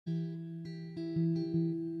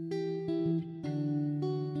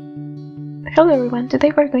Hello everyone,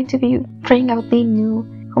 today we're going to be trying out the new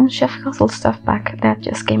Home Chef Hustle stuff pack that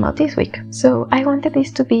just came out this week. So I wanted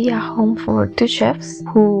this to be a home for two chefs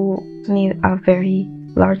who need a very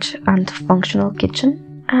large and functional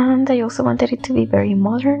kitchen. And I also wanted it to be very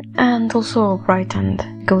modern and also bright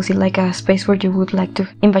and cozy, like a space where you would like to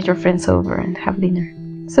invite your friends over and have dinner.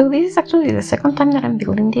 So this is actually the second time that I'm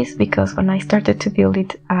building this, because when I started to build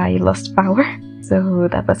it I lost power. So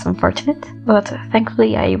that was unfortunate, but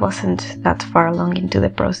thankfully I wasn't that far along into the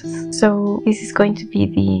process. So this is going to be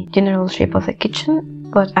the general shape of the kitchen,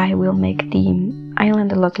 but I will make the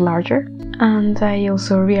island a lot larger, and I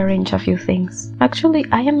also rearrange a few things. Actually,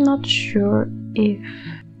 I am not sure if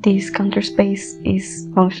this counter space is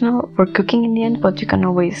functional for cooking in the end, but you can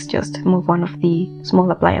always just move one of the small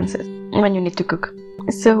appliances when you need to cook.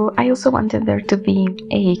 So I also wanted there to be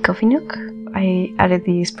a coffee nook. I added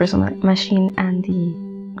the espresso machine and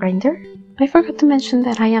the grinder. I forgot to mention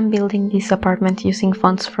that I am building this apartment using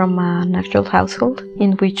funds from an actual household,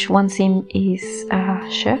 in which one sim is a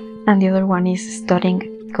chef and the other one is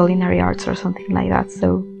studying culinary arts or something like that.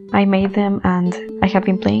 So I made them and I have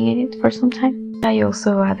been playing it for some time. I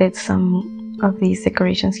also added some of these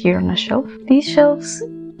decorations here on a shelf. These shelves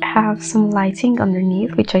have some lighting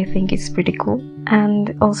underneath, which I think is pretty cool.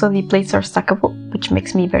 And also the plates are stackable, which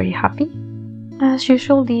makes me very happy. As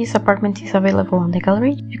usual, this apartment is available on the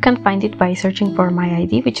gallery. You can find it by searching for my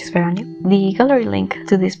ID, which is Verania. The gallery link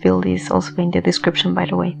to this build is also in the description, by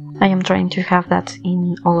the way. I am trying to have that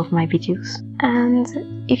in all of my videos. And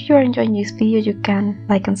if you are enjoying this video, you can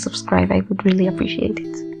like and subscribe, I would really appreciate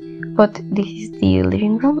it. But this is the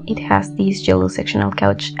living room. It has this yellow sectional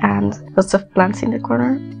couch and lots of plants in the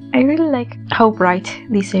corner. I really like how bright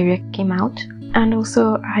this area came out. And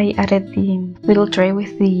also I added the little tray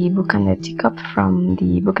with the book and the teacup from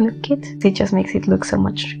the Book Nook kit. It just makes it look so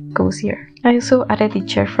much cozier. I also added the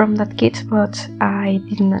chair from that kit, but I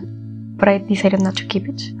decided not to keep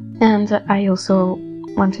it. And I also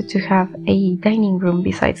wanted to have a dining room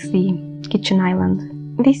besides the kitchen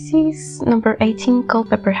island. This is number 18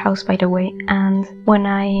 Culpepper House, by the way, and when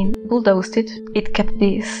I bulldozed it, it kept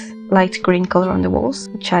this light green color on the walls,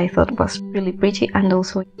 which I thought was really pretty, and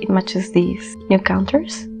also it matches these new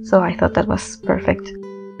counters, so I thought that was perfect.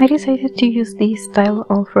 I decided to use this tile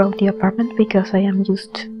all throughout the apartment because I am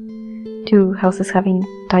used to houses having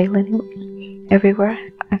tile everywhere.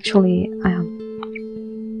 Actually,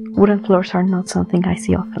 wooden floors are not something I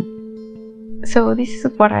see often. So this is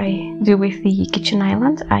what I do with the kitchen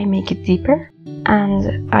island. I make it deeper,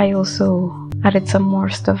 and I also added some more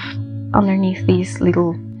stuff underneath this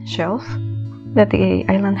little shelf that the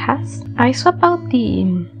island has. I swap out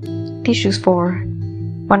the tissues for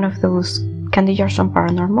one of those candy jars from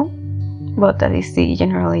Paranormal, but that is the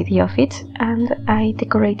general idea of it, and I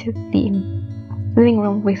decorated the living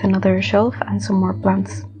room with another shelf and some more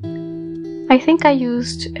plants. I think I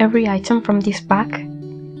used every item from this pack.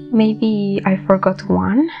 Maybe I forgot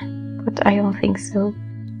one, but I don't think so.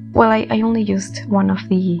 Well, I only used one of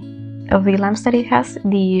the lamps that it has.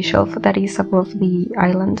 The shelf that is above the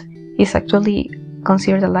island is actually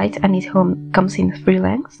considered a light, and it comes in 3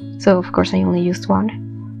 lengths, so of course I only used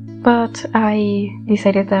one. But I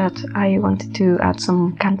decided that I wanted to add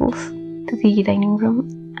some candles to the dining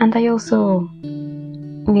room, and I also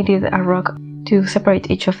needed a rug to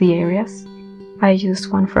separate each of the areas. I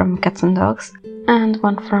used one from Cats and Dogs and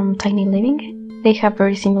one from Tiny Living. They have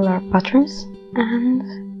very similar patterns.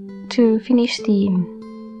 And to finish the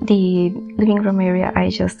living room area, I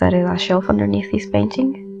just added a shelf underneath this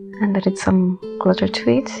painting and added some clutter to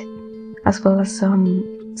it, as well as some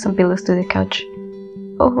pillows to the couch.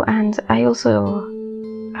 Oh, and I also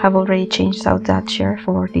have already changed out that chair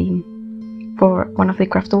for one of the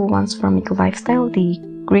craftable ones from Eco Lifestyle. The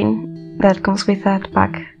green that comes with that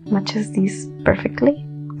pack matches this perfectly,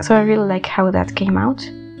 so I really like how that came out.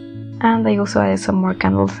 And I also added some more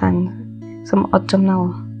candles and some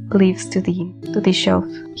autumnal leaves to the shelf.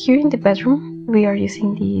 Here in the bedroom, we are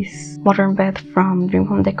using this modern bed from Dream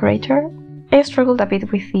Home Decorator. I struggled a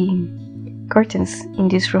bit with the curtains in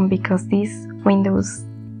this room because these windows,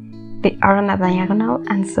 they are on a diagonal,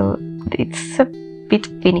 and so it's a bit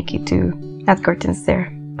finicky to add curtains there.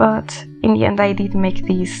 But in the end I did make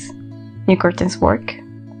these new curtains work.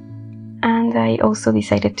 And I also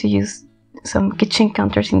decided to use some kitchen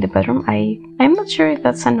counters in the bedroom. I'm not sure if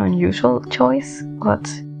that's an unusual choice, but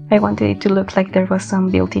I wanted it to look like there was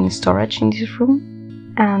some built-in storage in this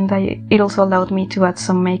room. And it also allowed me to add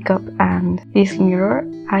some makeup and this mirror.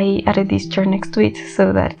 I added this chair next to it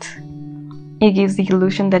so that it gives the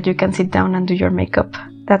illusion that you can sit down and do your makeup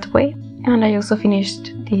that way. And I also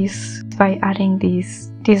finished this by adding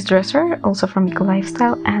this dresser, also from Eco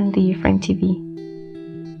Lifestyle, and the frame TV.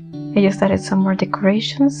 I just added some more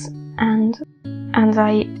decorations, and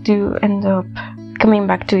I do end up coming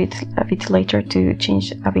back to it a bit later to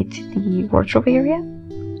change a bit the wardrobe area,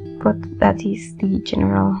 but that is the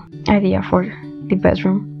general idea for the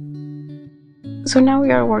bedroom. So now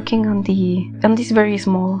we are working on this very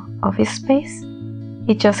small office space.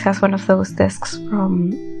 It just has one of those desks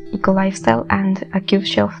from Eco Lifestyle and a cube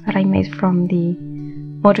shelf that I made from the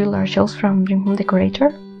modular shelves from Dream Home Decorator,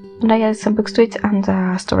 and I added some books to it and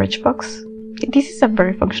a storage box. This is a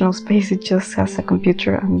very functional space. It just has a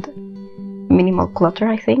computer and minimal clutter,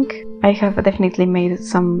 I think. I have definitely made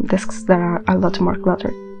some desks that are a lot more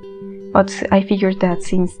cluttered, but I figured that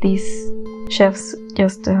since these shelves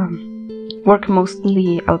just work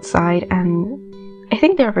mostly outside, and I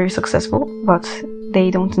think they are very successful, but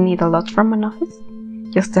they don't need a lot from an office,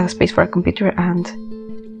 just a space for a computer and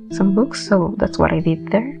some books, so that's what I did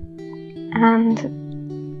there. And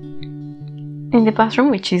in the bathroom,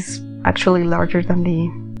 which is actually larger than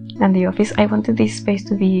the office, I wanted this space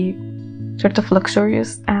to be sort of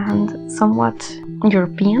luxurious and somewhat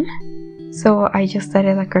European, so I just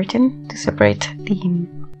added a curtain to separate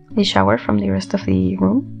the shower from the rest of the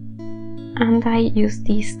room, and I used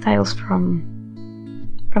these tiles from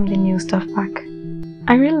the new stuff pack.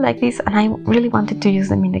 I really like this, and I really wanted to use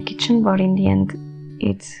them in the kitchen, but in the end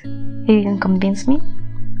it didn't convince me,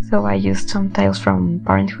 so I used some tiles from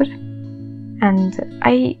Parenthood, and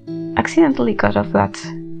I accidentally cut off that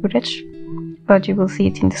footage, but you will see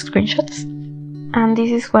it in the screenshots. And this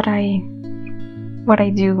is what I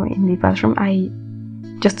do in the bathroom.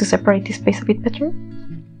 Just to separate the space a bit better,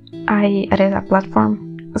 I added a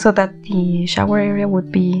platform so that the shower area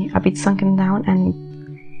would be a bit sunken down, and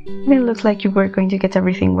it looked like you were going to get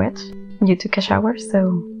everything wet when you took a shower.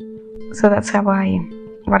 So that's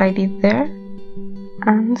what I did there,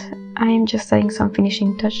 and I am just adding some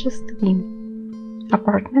finishing touches to the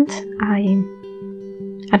apartment. I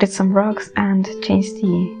added some rugs and changed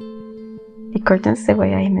the curtains the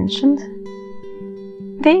way I mentioned.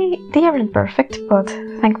 They aren't perfect, but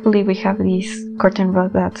thankfully we have this curtain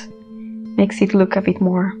rod that makes it look a bit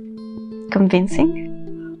more convincing.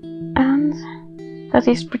 And that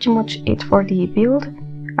is pretty much it for the build.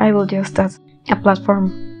 I will just add a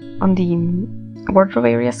platform on the wardrobe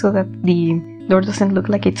area so that the door doesn't look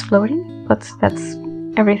like it's floating, but that's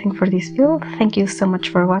everything for this build. Thank you so much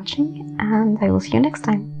for watching, and I will see you next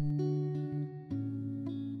time.